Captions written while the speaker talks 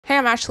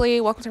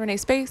Ashley. Welcome to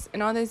Renee's Space.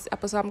 And on this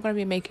episode, I'm going to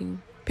be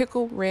making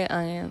pickled red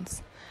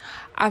onions.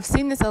 I've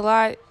seen this a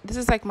lot. This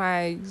is like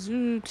my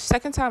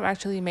second time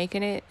actually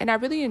making it, and I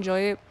really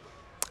enjoy it.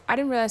 I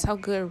didn't realize how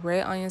good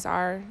red onions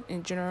are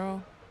in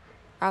general,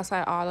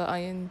 outside all the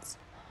onions.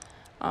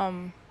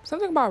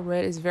 Something about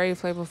red is very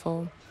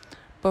flavorful.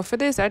 But for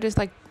this, I just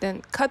like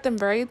then cut them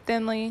very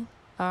thinly.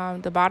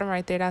 The bottom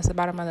right there, that's the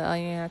bottom of the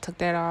onion. I took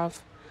that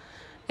off.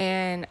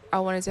 And I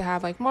wanted to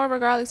have like more of a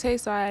garlic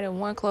taste, so I added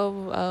 1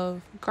 clove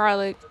of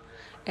garlic,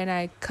 and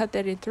I cut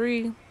that in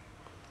 3.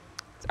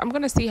 I'm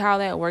gonna see how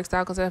that works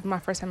out because that's my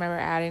first time ever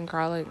adding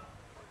garlic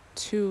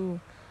to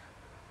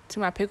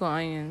my pickled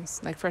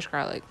onions, like fresh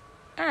garlic.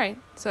 All right,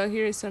 so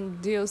here's some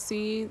dill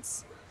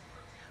seeds.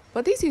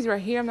 But these seeds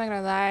right here, I'm not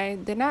gonna lie,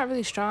 they're not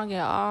really strong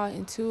at all.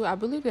 And 2, I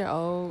believe they're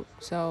old.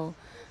 So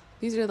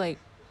these are like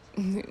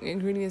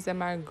ingredients that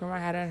my grandma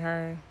had in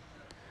her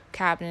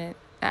cabinet.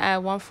 I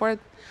add 1/4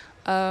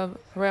 of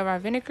red wine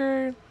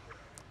vinegar.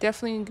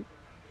 Definitely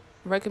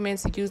recommend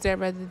to use that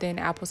rather than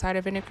apple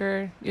cider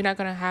vinegar. You're not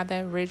gonna have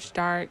that rich,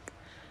 dark,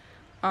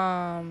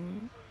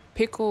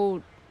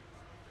 pickled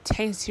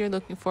taste you're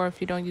looking for if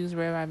you don't use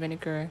red wine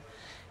vinegar.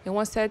 And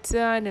once that's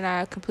done, then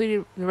I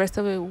completed the rest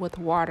of it with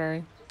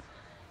water.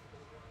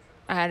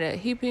 I had a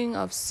heaping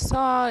of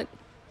salt,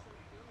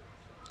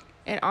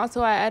 and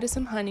also I added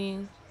some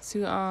honey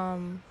to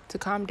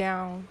calm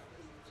down,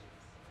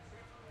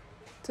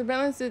 to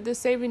balance the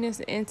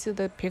savoriness into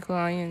the pickled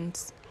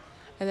onions.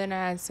 And then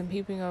I add some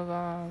heaping of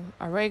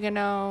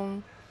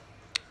oregano,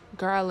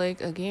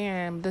 garlic.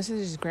 Again, this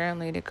is just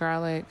granulated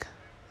garlic.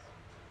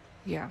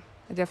 Yeah,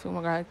 I definitely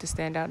want garlic to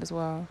stand out as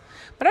well.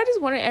 But I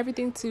just wanted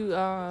everything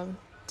to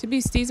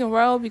be seasoned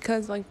well,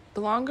 because like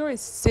the longer it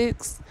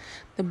sits,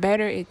 the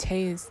better it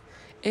tastes.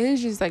 It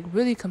is just like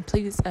really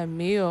completes a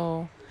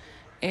meal.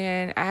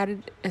 And I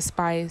added a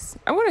spice.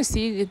 I'm gonna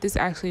see if this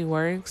actually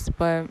works,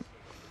 but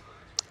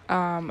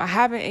I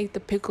haven't ate the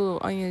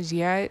pickled onions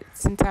yet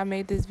since I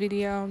made this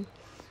video,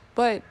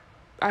 but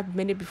I've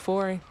made it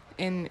before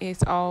and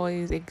it's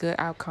always a good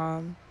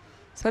outcome.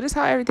 So this is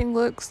how everything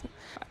looks.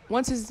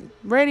 Once it's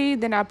ready,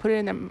 then I put it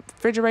in the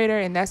refrigerator,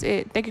 and that's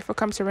it. Thank you for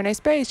coming to Renee's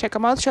Space. Check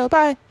out my other show.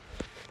 Bye.